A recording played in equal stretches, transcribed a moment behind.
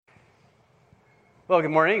Well, good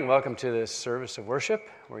morning. Welcome to this service of worship.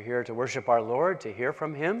 We're here to worship our Lord, to hear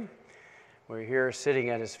from Him. We're here sitting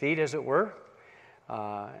at His feet, as it were.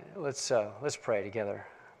 Let's pray together.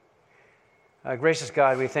 Gracious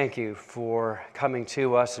God, we thank You for coming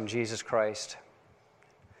to us in Jesus Christ,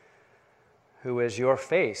 who is Your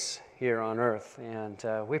face here on earth. And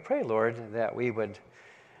we pray, Lord, that we would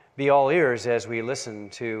be all ears as we listen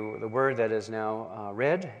to the word that is now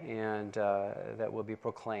read and that will be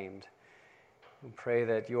proclaimed. We pray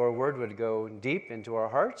that Your word would go deep into our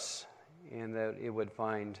hearts and that it would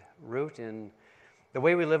find root in the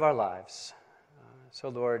way we live our lives. So,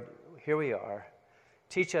 Lord, here we are.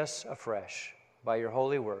 Teach us afresh by Your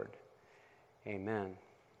holy word. Amen.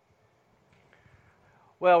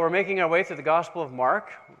 Well, we're making our way through the Gospel of Mark.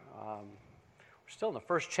 We're still in the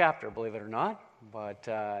first chapter, believe it or not. But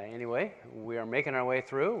anyway, we are making our way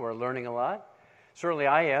through. We're learning a lot. Certainly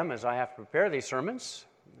I am, as I have to prepare these sermons.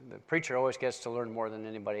 The preacher always gets to learn more than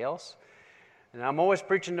anybody else. And I'm always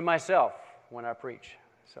preaching to myself when I preach.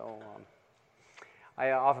 So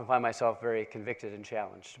I often find myself very convicted and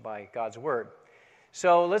challenged by God's Word.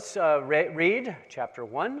 So let's read chapter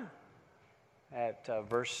 1 at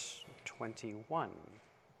verse 21.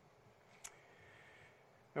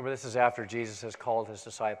 Remember, this is after Jesus has called His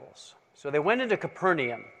disciples. So they went into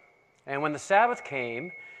Capernaum, and when the Sabbath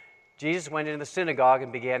came, Jesus went into the synagogue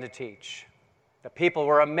and began to teach. The people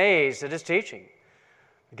were amazed at His teaching,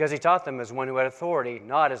 because He taught them as one who had authority,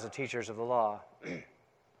 not as the teachers of the law.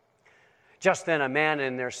 Just then a man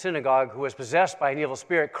in their synagogue who was possessed by an evil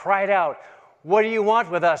spirit cried out, "What do you want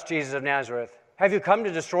with us, Jesus of Nazareth? Have you come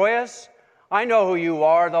to destroy us? I know who you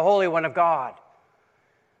are, the Holy One of God."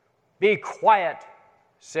 "Be quiet,"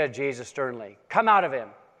 said Jesus sternly. "Come out of him."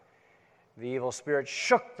 The evil spirit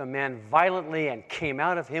shook the man violently and came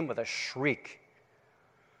out of him with a shriek.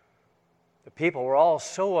 The people were all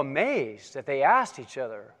so amazed that they asked each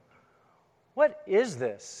other, "What is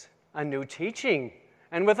this? A new teaching,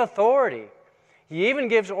 and with authority. He even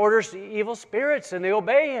gives orders to evil spirits, and they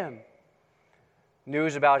obey Him."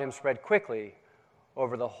 News about Him spread quickly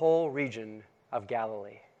over the whole region of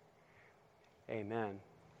Galilee. Amen.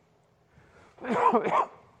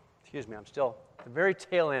 Excuse me, I'm still at the very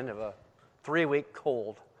tail end of a 3-week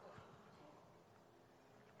cold.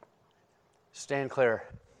 Stand clear.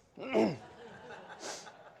 You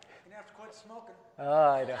have to quit smoking.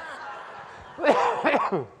 I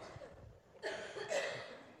know.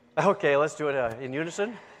 Okay, let's do it in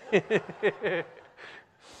unison. I've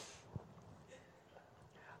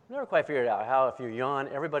never quite figured out how if you yawn,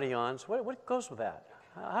 everybody yawns. What goes with that?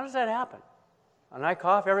 How does that happen? When I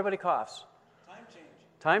cough, everybody coughs. Time change.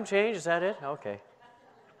 Time change, is that it? Okay.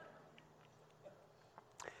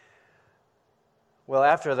 Well,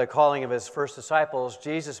 after the calling of His first disciples,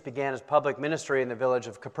 Jesus began His public ministry in the village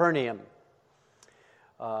of Capernaum.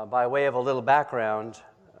 By way of a little background,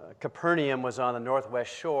 Capernaum was on the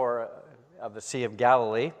northwest shore of the Sea of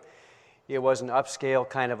Galilee. It was an upscale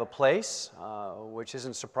kind of a place, which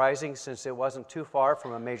isn't surprising since it wasn't too far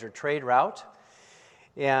from a major trade route.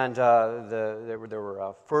 And there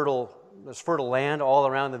was fertile land all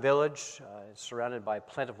around the village, surrounded by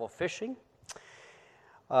plentiful fishing.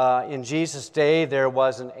 In Jesus' day, there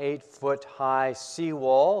was an 8-foot-high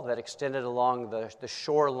seawall that extended along the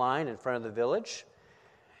shoreline in front of the village.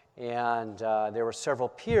 And there were several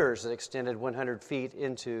piers that extended 100 feet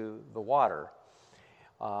into the water,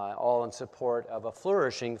 all in support of a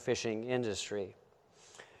flourishing fishing industry.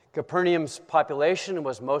 Capernaum's population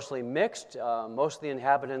was mostly mixed. Most of the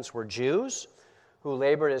inhabitants were Jews who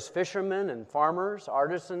labored as fishermen and farmers,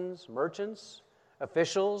 artisans, merchants,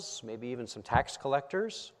 officials, maybe even some tax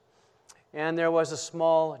collectors. And there was a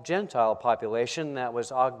small Gentile population that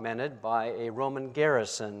was augmented by a Roman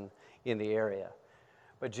garrison in the area.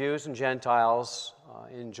 But Jews and Gentiles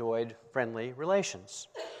enjoyed friendly relations.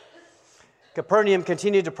 Capernaum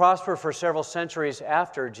continued to prosper for several centuries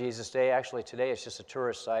after Jesus' day. Actually, today it's just a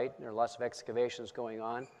tourist site. There are lots of excavations going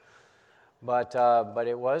on. But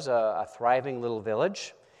it was a thriving little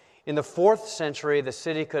village. In the 4th century, the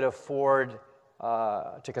city could afford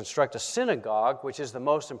to construct a synagogue, which is the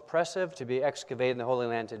most impressive to be excavated in the Holy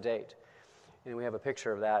Land to date. And we have a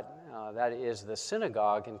picture of that. That is the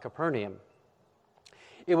synagogue in Capernaum.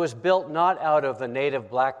 It was built not out of the native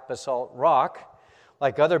black basalt rock,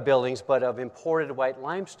 like other buildings, but of imported white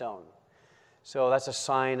limestone. So that's a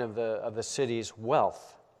sign of the city's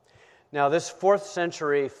wealth. Now, this 4th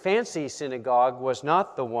century fancy synagogue was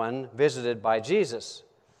not the one visited by Jesus.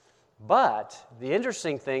 But the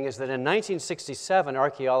interesting thing is that in 1967,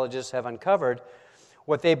 archaeologists have uncovered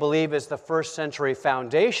what they believe is the 1st century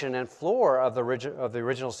foundation and floor of the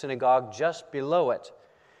original synagogue just below it.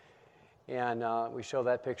 And we show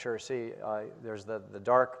that picture. See, there's the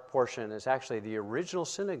dark portion is actually the original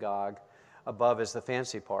synagogue. Above is the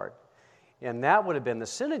fancy part. And that would have been the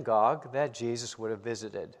synagogue that Jesus would have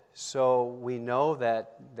visited. So we know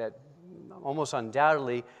that almost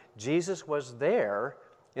undoubtedly Jesus was there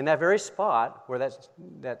in that very spot where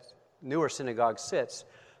that newer synagogue sits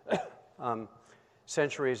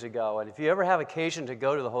centuries ago. And if you ever have occasion to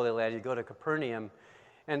go to the Holy Land, you go to Capernaum,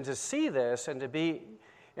 and to see this and to be,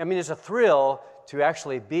 it's a thrill to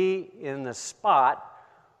actually be in the spot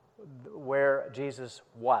where Jesus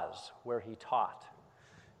was, where he taught,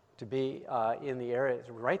 to be in the area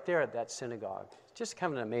right there at that synagogue. It's just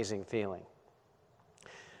kind of an amazing feeling.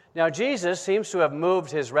 Now, Jesus seems to have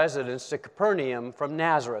moved his residence to Capernaum from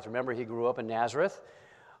Nazareth. Remember, he grew up in Nazareth.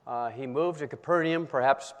 He moved to Capernaum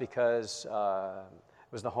perhaps because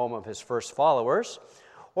it was the home of his first followers,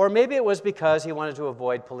 or maybe it was because he wanted to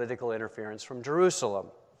avoid political interference from Jerusalem.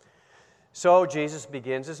 So Jesus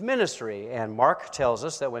begins his ministry, and Mark tells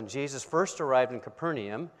us that when Jesus first arrived in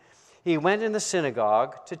Capernaum, he went in the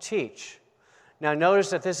synagogue to teach. Now notice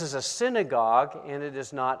that this is a synagogue and it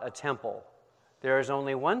is not a temple. There is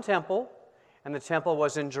only one temple, and the temple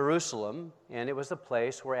was in Jerusalem, and it was the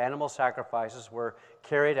place where animal sacrifices were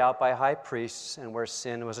carried out by high priests and where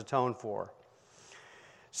sin was atoned for.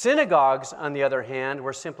 Synagogues, on the other hand,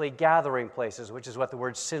 were simply gathering places, which is what the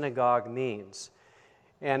word synagogue means.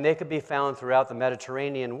 And they could be found throughout the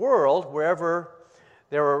Mediterranean world, wherever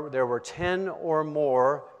there were 10 or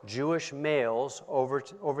more Jewish males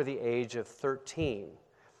over the age of 13.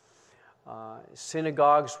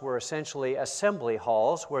 Synagogues were essentially assembly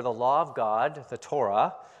halls where the law of God, the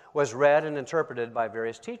Torah, was read and interpreted by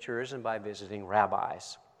various teachers and by visiting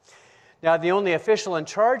rabbis. Now, the only official in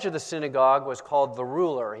charge of the synagogue was called the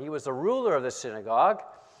ruler. He was the ruler of the synagogue,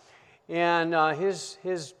 and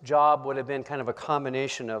his job would have been kind of a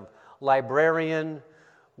combination of librarian,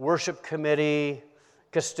 worship committee,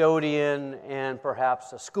 custodian, and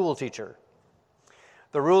perhaps a school teacher.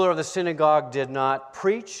 The ruler of the synagogue did not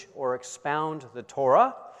preach or expound the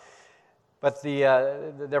Torah, but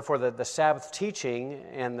therefore the Sabbath teaching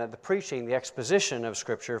and the preaching, the exposition of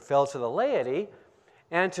Scripture, fell to the laity,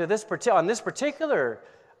 and on this particular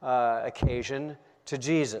occasion, to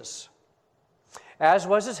Jesus. As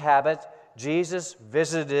was his habit, Jesus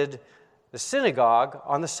visited the synagogue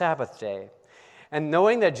on the Sabbath day. And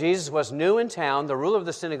knowing that Jesus was new in town, the ruler of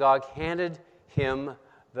the synagogue handed him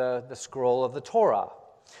the scroll of the Torah,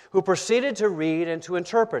 who proceeded to read and to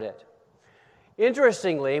interpret it.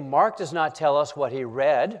 Interestingly, Mark does not tell us what he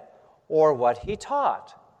read or what he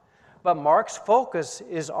taught. But Mark's focus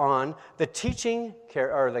is on the teaching,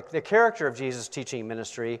 or the character of Jesus' teaching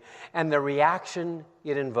ministry and the reaction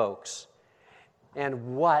it invokes.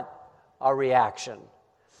 And what a reaction.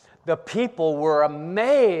 The people were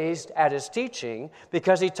amazed at his teaching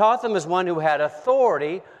because he taught them as one who had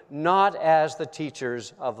authority, not as the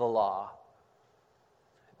teachers of the law.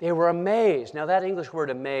 They were amazed. Now, that English word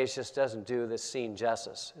amazed just doesn't do this scene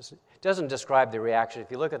justice. It doesn't describe the reaction. If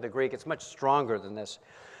you look at the Greek, it's much stronger than this.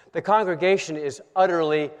 The congregation is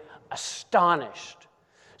utterly astonished,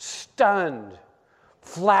 stunned,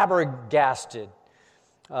 flabbergasted,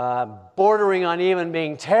 bordering on even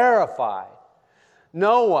being terrified.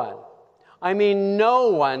 No one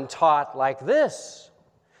taught like this.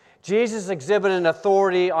 Jesus exhibited an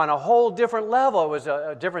authority on a whole different level. It was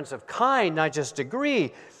a difference of kind, not just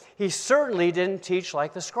degree. He certainly didn't teach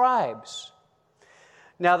like the scribes.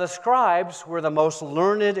 Now, the scribes were the most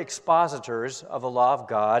learned expositors of the law of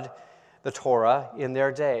God, the Torah, in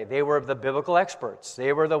their day. They were the biblical experts.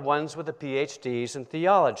 They were the ones with the PhDs in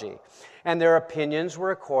theology, and their opinions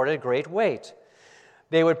were accorded great weight.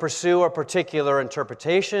 They would pursue a particular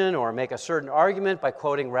interpretation or make a certain argument by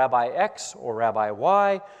quoting Rabbi X or Rabbi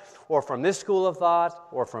Y, or from this school of thought,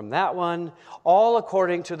 or from that one, all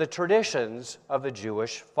according to the traditions of the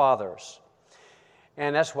Jewish fathers.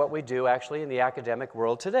 And that's what we do actually in the academic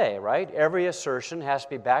world today, right? Every assertion has to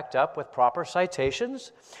be backed up with proper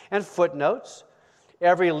citations and footnotes.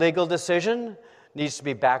 Every legal decision needs to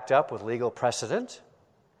be backed up with legal precedent.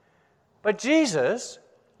 But Jesus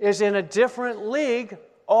is in a different league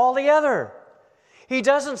altogether. He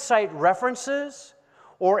doesn't cite references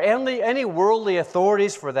or any worldly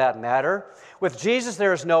authorities for that matter. With Jesus,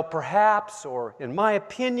 there is no perhaps, or in my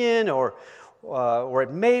opinion, or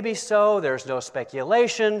it may be so. There's no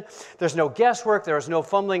speculation. There's no guesswork. There's no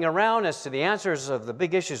fumbling around as to the answers of the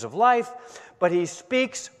big issues of life. But he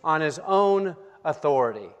speaks on his own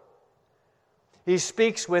authority. He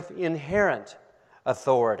speaks with inherent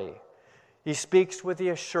authority. He speaks with the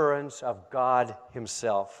assurance of God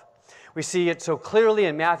himself. We see it so clearly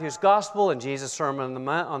in Matthew's Gospel and Jesus' Sermon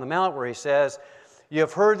on the Mount, where he says, "You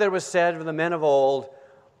have heard that it was said of the men of old,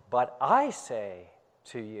 but I say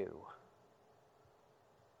to you."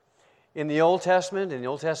 In the Old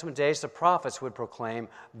Testament days, the prophets would proclaim,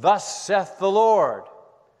 "Thus saith the Lord."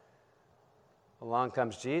 Along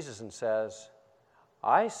comes Jesus and says,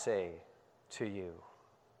 "I say to you."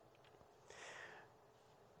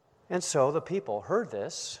 And so the people heard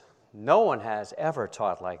this. No one has ever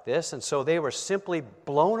taught like this, and so they were simply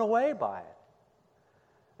blown away by it.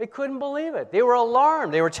 They couldn't believe it. They were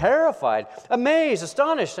alarmed. They were terrified, amazed,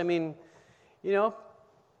 astonished. I mean,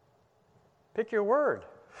 pick your word.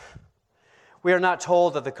 We are not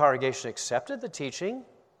told that the congregation accepted the teaching.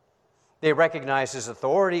 They recognized his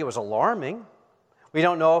authority. It was alarming. We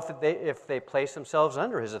don't know if they placed themselves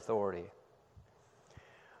under his authority.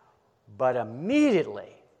 But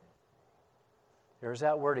immediately, there's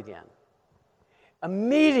that word again.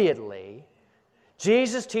 Immediately,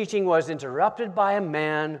 Jesus' teaching was interrupted by a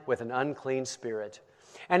man with an unclean spirit.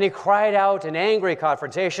 And he cried out in angry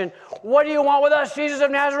confrontation, "What do you want with us, Jesus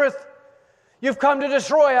of Nazareth? You've come to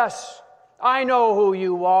destroy us. I know who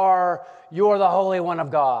you are. You are the Holy One of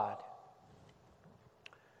God."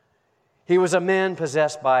 He was a man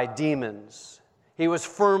possessed by demons. He was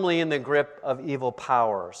firmly in the grip of evil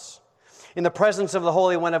powers. In the presence of the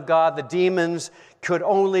Holy One of God, the demons could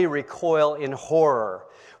only recoil in horror,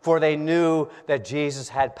 for they knew that Jesus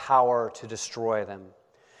had power to destroy them.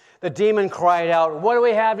 The demon cried out, "What do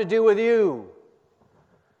we have to do with you?"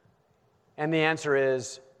 And the answer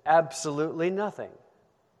is absolutely nothing.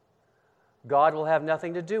 God will have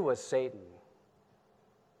nothing to do with Satan.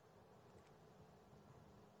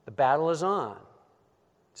 The battle is on.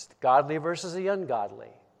 It's the godly versus the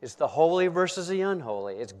ungodly. It's the holy versus the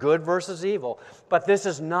unholy. It's good versus evil. But this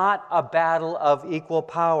is not a battle of equal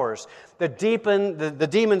powers. The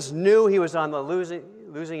demons knew he was on the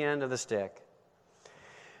losing end of the stick.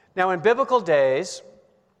 Now, in biblical days,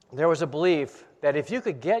 there was a belief that if you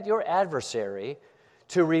could get your adversary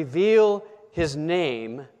to reveal his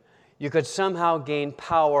name, you could somehow gain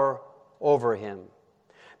power over him.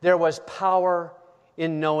 There was power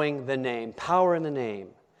in knowing the name, power in the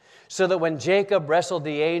name. So that when Jacob wrestled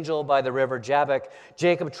the angel by the river Jabbok,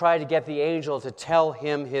 Jacob tried to get the angel to tell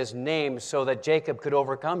him his name so that Jacob could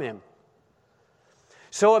overcome him.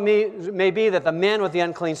 So it may be that the man with the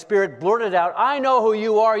unclean spirit blurted out, "I know who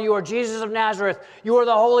you are. You are Jesus of Nazareth. You are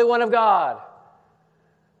the Holy One of God."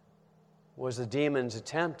 Was the demon's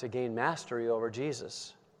attempt to gain mastery over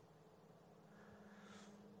Jesus.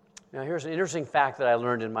 Now, here's an interesting fact that I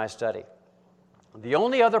learned in my study. The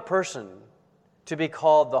only other person to be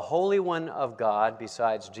called the Holy One of God,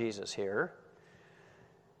 besides Jesus here,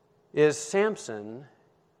 is Samson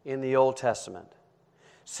in the Old Testament.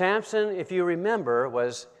 Samson, if you remember,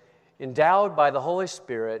 was endowed by the Holy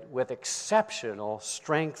Spirit with exceptional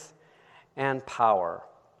strength and power.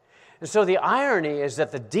 And so the irony is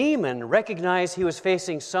that the demon recognized he was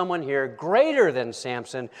facing someone here greater than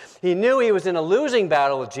Samson. He knew he was in a losing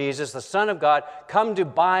battle with Jesus, the Son of God, come to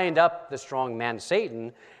bind up the strong man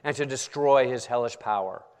Satan and to destroy his hellish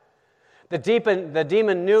power. The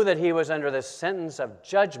demon knew that he was under the sentence of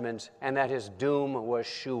judgment and that his doom was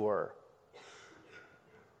sure.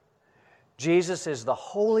 Jesus is the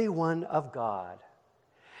Holy One of God.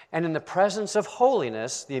 And in the presence of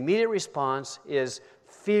holiness, the immediate response is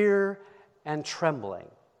fear and trembling.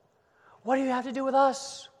 What do you have to do with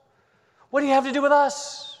us? What do you have to do with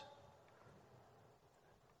us?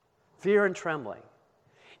 Fear and trembling.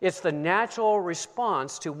 It's the natural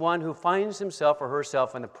response to one who finds himself or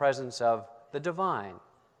herself in the presence of the divine.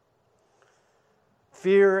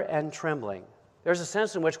 Fear and trembling. There's a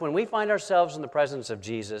sense in which when we find ourselves in the presence of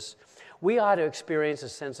Jesus, we ought to experience a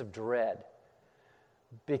sense of dread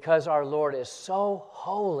because our Lord is so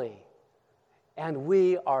holy and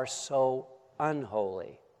we are so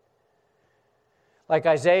unholy. Like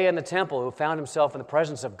Isaiah in the temple who found himself in the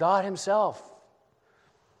presence of God himself.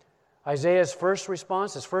 Isaiah's first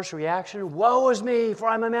response, his first reaction, "Woe is me, for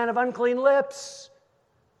I'm a man of unclean lips."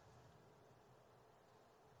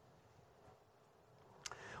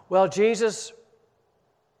 Well, Jesus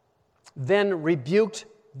then rebuked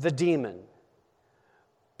the demon.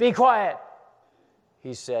 "Be quiet,"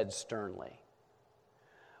 he said sternly.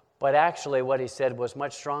 But actually what he said was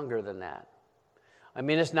much stronger than that. I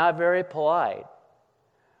mean, it's not very polite,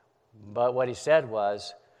 but what he said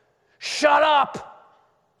was, "Shut up!"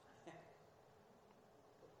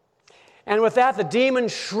 And with that, the demon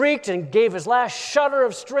shrieked and gave his last shudder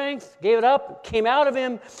of strength, gave it up, came out of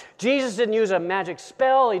him. Jesus didn't use a magic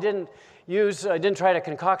spell. He didn't try to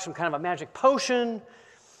concoct some kind of a magic potion.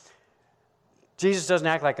 Jesus doesn't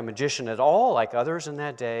act like a magician at all, like others in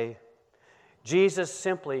that day. Jesus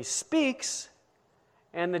simply speaks,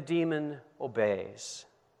 and the demon obeys.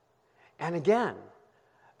 And again,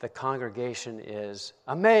 the congregation is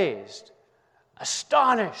amazed,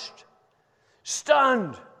 astonished,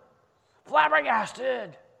 stunned,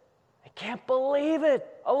 flabbergasted. They can't believe it,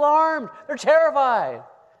 alarmed, they're terrified.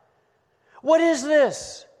 What is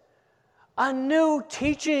this? A new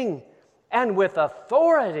teaching, and with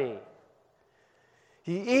authority.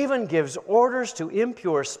 He even gives orders to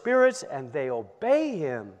impure spirits, and they obey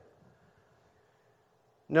him.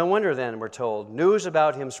 No wonder then, we're told, news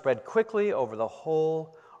about him spread quickly over the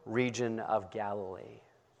whole region of Galilee.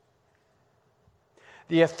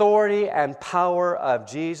 The authority and power of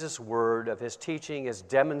Jesus' word, of his teaching, is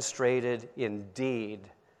demonstrated in deed.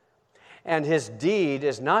 And his deed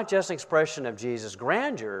is not just an expression of Jesus'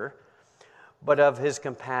 grandeur, but of his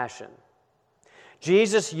compassion.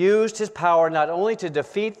 Jesus used his power not only to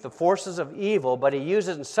defeat the forces of evil, but he used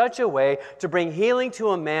it in such a way to bring healing to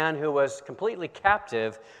a man who was completely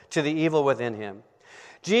captive to the evil within him.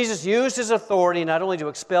 Jesus used his authority not only to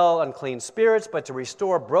expel unclean spirits, but to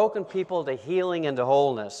restore broken people to healing and to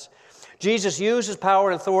wholeness. Jesus used his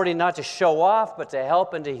power and authority not to show off, but to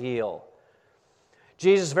help and to heal.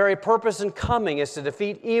 Jesus' very purpose in coming is to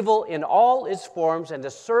defeat evil in all its forms and to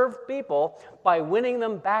serve people by winning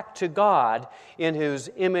them back to God, in whose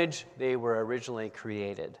image they were originally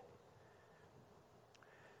created.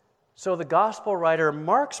 So the gospel writer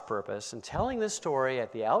Mark's purpose in telling this story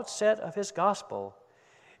at the outset of his gospel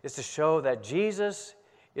is to show that Jesus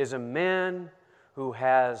is a man who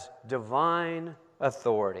has divine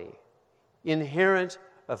authority, inherent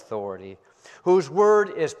authority, whose word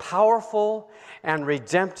is powerful and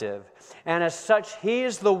redemptive, and as such, he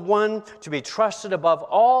is the one to be trusted above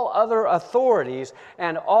all other authorities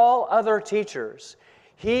and all other teachers.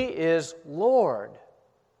 He is Lord.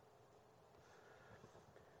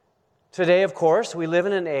 Today, of course, we live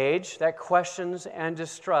in an age that questions and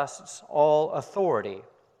distrusts all authority.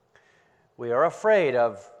 We are afraid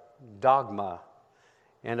of dogma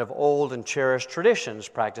and of old and cherished traditions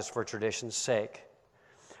practiced for tradition's sake.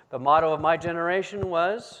 The motto of my generation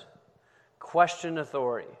was, question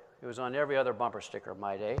authority. It was on every other bumper sticker of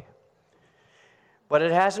my day. But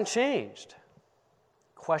it hasn't changed.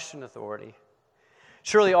 Question authority.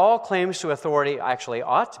 Surely all claims to authority actually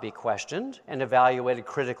ought to be questioned and evaluated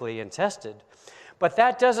critically and tested. But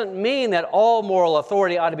that doesn't mean that all moral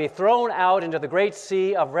authority ought to be thrown out into the great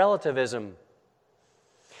sea of relativism.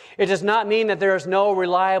 It does not mean that there is no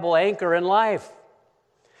reliable anchor in life.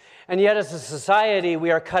 And yet, as a society,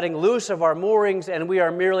 we are cutting loose of our moorings and we are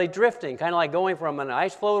merely drifting, kind of like going from an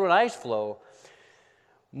ice floe to an ice floe.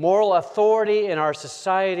 Moral authority in our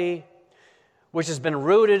society, which has been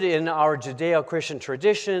rooted in our Judeo-Christian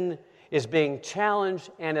tradition, is being challenged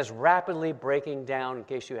and is rapidly breaking down, in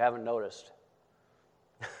case you haven't noticed.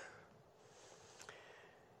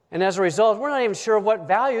 And as a result, we're not even sure what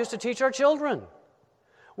values to teach our children.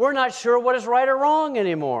 We're not sure what is right or wrong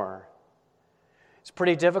anymore. It's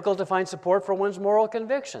pretty difficult to find support for one's moral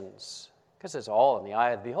convictions because it's all in the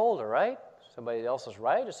eye of the beholder, right? Somebody else is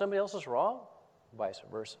right or somebody else is wrong, vice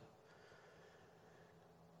versa.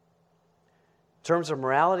 In terms of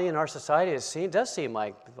morality in our society, it does seem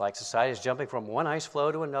like society is jumping from one ice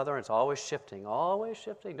floe to another, and it's always shifting, always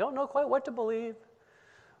shifting. Don't know quite what to believe.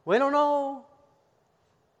 We don't know.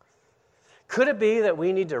 Could it be that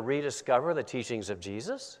we need to rediscover the teachings of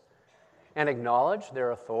Jesus and acknowledge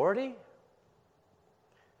their authority?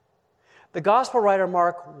 The gospel writer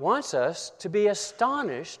Mark wants us to be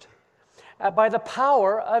astonished by the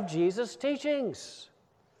power of Jesus' teachings.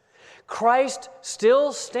 Christ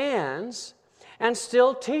still stands and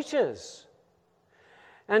still teaches.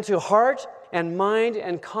 And to heart and mind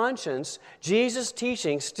and conscience, Jesus'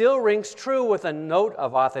 teaching still rings true with a note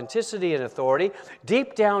of authenticity and authority.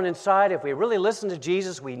 Deep down inside, if we really listen to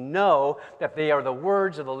Jesus, we know that they are the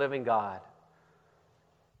words of the living God.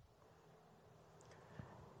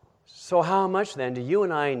 So how much then do you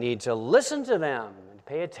and I need to listen to them and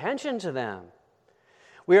pay attention to them?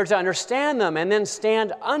 We are to understand them and then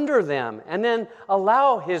stand under them and then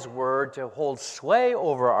allow His Word to hold sway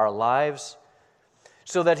over our lives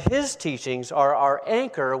so that His teachings are our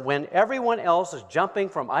anchor when everyone else is jumping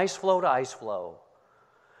from ice floe to ice floe,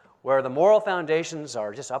 where the moral foundations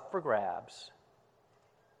are just up for grabs.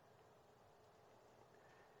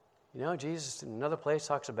 You know, Jesus in another place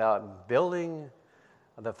talks about building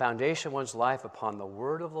the foundation of one's life upon the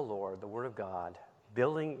word of the Lord, the word of God,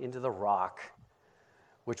 building into the rock,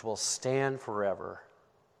 which will stand forever.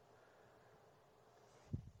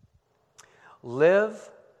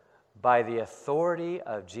 Live by the authority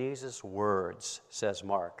of Jesus' words, says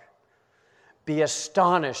Mark. Be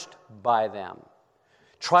astonished by them.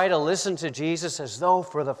 Try to listen to Jesus as though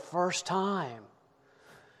for the first time.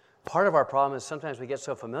 Part of our problem is sometimes we get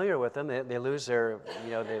so familiar with them, they lose their,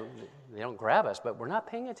 they don't grab us, but we're not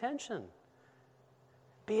paying attention.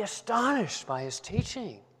 Be astonished by his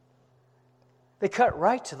teaching. They cut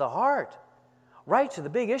right to the heart, right to the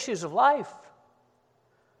big issues of life.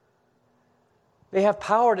 They have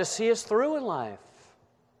power to see us through in life.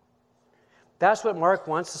 That's what Mark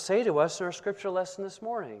wants to say to us in our scripture lesson this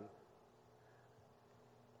morning.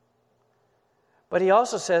 But he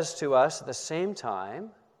also says to us at the same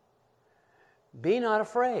time, be not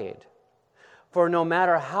afraid, for no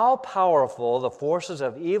matter how powerful the forces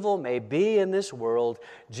of evil may be in this world,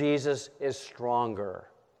 Jesus is stronger.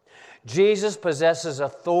 Jesus possesses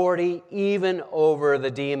authority even over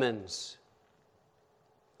the demons.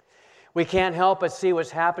 We can't help but see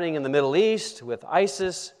what's happening in the Middle East with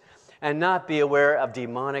ISIS and not be aware of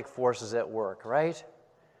demonic forces at work, right?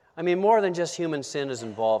 I mean, more than just human sin is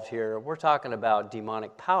involved here. We're talking about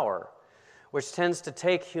demonic power, which tends to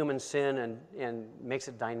take human sin and makes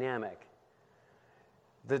it dynamic.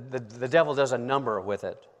 The devil does a number with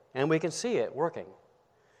it, and we can see it working.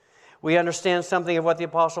 We understand something of what the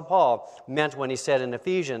Apostle Paul meant when he said in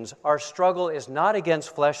Ephesians, our struggle is not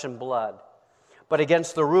against flesh and blood, but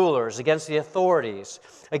against the rulers, against the authorities,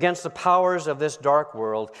 against the powers of this dark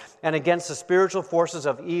world, and against the spiritual forces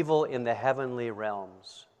of evil in the heavenly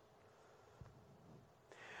realms.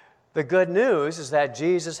 The good news is that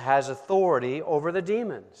Jesus has authority over the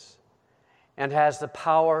demons and has the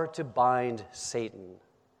power to bind Satan.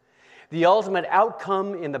 The ultimate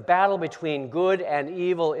outcome in the battle between good and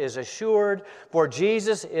evil is assured, for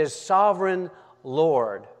Jesus is sovereign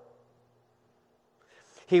Lord.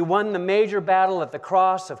 He won the major battle at the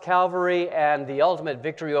cross of Calvary, and the ultimate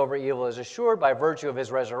victory over evil is assured by virtue of his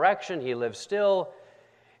resurrection. He lives still,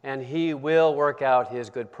 and he will work out his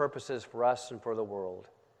good purposes for us and for the world.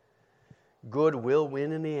 Good will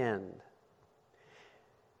win in the end.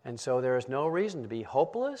 And so there is no reason to be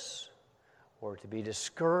hopeless or to be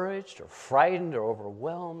discouraged or frightened or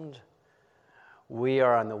overwhelmed. We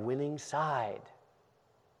are on the winning side.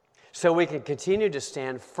 So we can continue to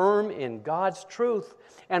stand firm in God's truth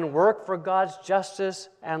and work for God's justice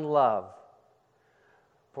and love.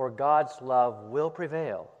 For God's love will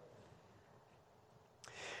prevail.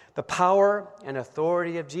 The power and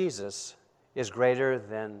authority of Jesus is greater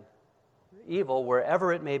than evil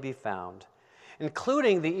wherever it may be found,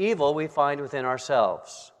 including the evil we find within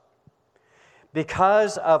ourselves.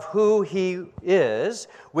 Because of who he is,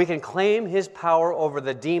 we can claim his power over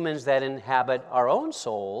the demons that inhabit our own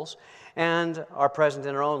souls and are present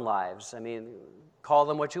in our own lives. I mean, call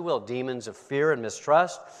them what you will. Demons of fear and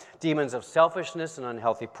mistrust, demons of selfishness and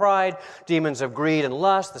unhealthy pride, demons of greed and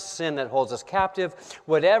lust, the sin that holds us captive.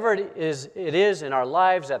 Whatever it is in our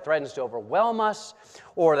lives that threatens to overwhelm us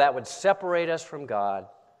or that would separate us from God,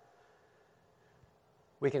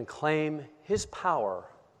 we can claim his power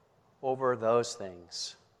over those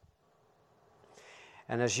things.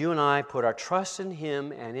 And as you and I put our trust in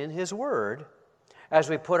him and in his word, as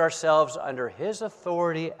we put ourselves under his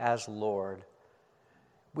authority as Lord,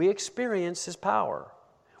 we experience his power.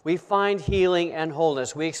 We find healing and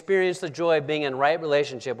wholeness. We experience the joy of being in right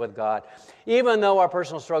relationship with God. Even though our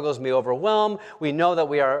personal struggles may overwhelm, we know that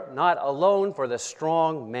we are not alone, for the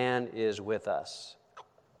strong man is with us.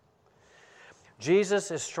 Jesus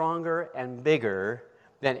is stronger and bigger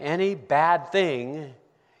than any bad thing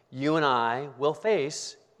you and I will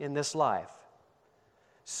face in this life.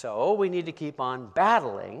 So we need to keep on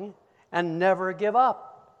battling and never give up.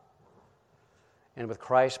 And with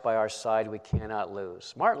Christ by our side, we cannot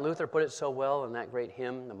lose. Martin Luther put it so well in that great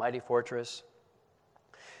hymn, The Mighty Fortress.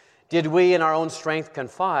 Did we in our own strength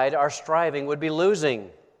confide, our striving would be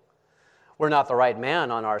losing. We're not the right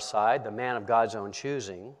man on our side, the man of God's own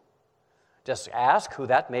choosing. Just ask who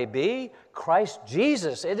that may be. Christ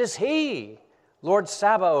Jesus, it is he. Lord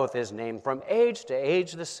Sabaoth is named, from age to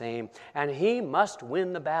age the same, and he must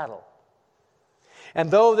win the battle. And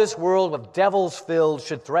though this world with devils filled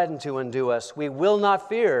should threaten to undo us, we will not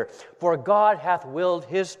fear, for God hath willed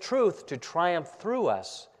his truth to triumph through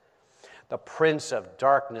us. The prince of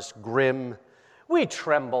darkness grim, we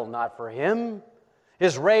tremble not for him.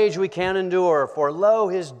 His rage we can endure, for lo,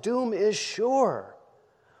 his doom is sure.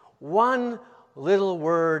 One little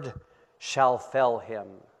word shall fell him.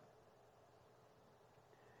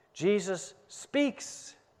 Jesus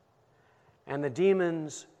speaks, and the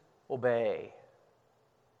demons obey.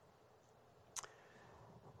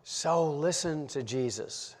 So listen to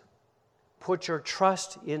Jesus. Put your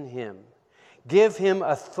trust in him. Give him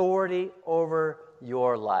authority over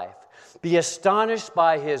your life. Be astonished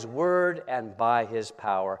by his word and by his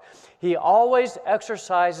power. He always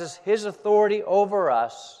exercises his authority over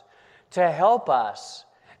us to help us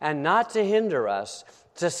and not to hinder us,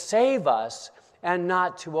 to save us and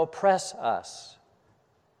not to oppress us.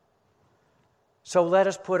 So let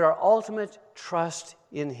us put our ultimate trust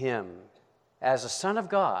in him as the Son of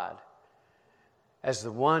God, as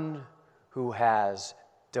the one who has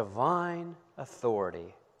divine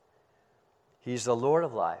authority. He's the Lord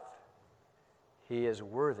of life. He is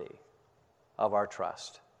worthy of our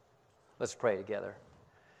trust. Let's pray together.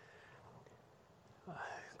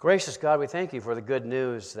 Gracious God, we thank you for the good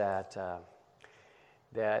news that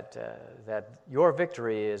your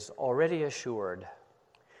victory is already assured,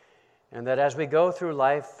 and that as we go through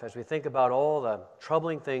life, as we think about all the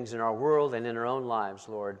troubling things in our world and in our own lives,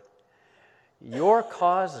 Lord, your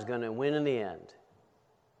cause is going to win in the end.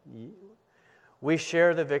 We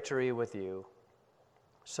share the victory with you.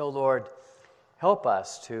 So, Lord, help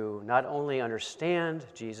us to not only understand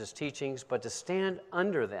Jesus' teachings, but to stand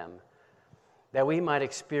under them, that we might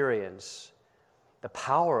experience the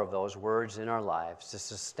power of those words in our lives to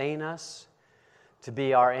sustain us, to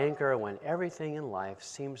be our anchor when everything in life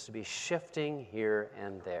seems to be shifting here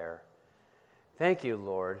and there. Thank you,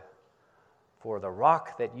 Lord, for the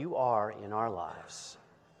rock that you are in our lives.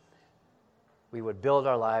 We would build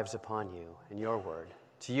our lives upon you and your word.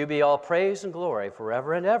 To you be all praise and glory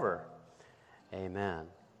forever and ever. Amen.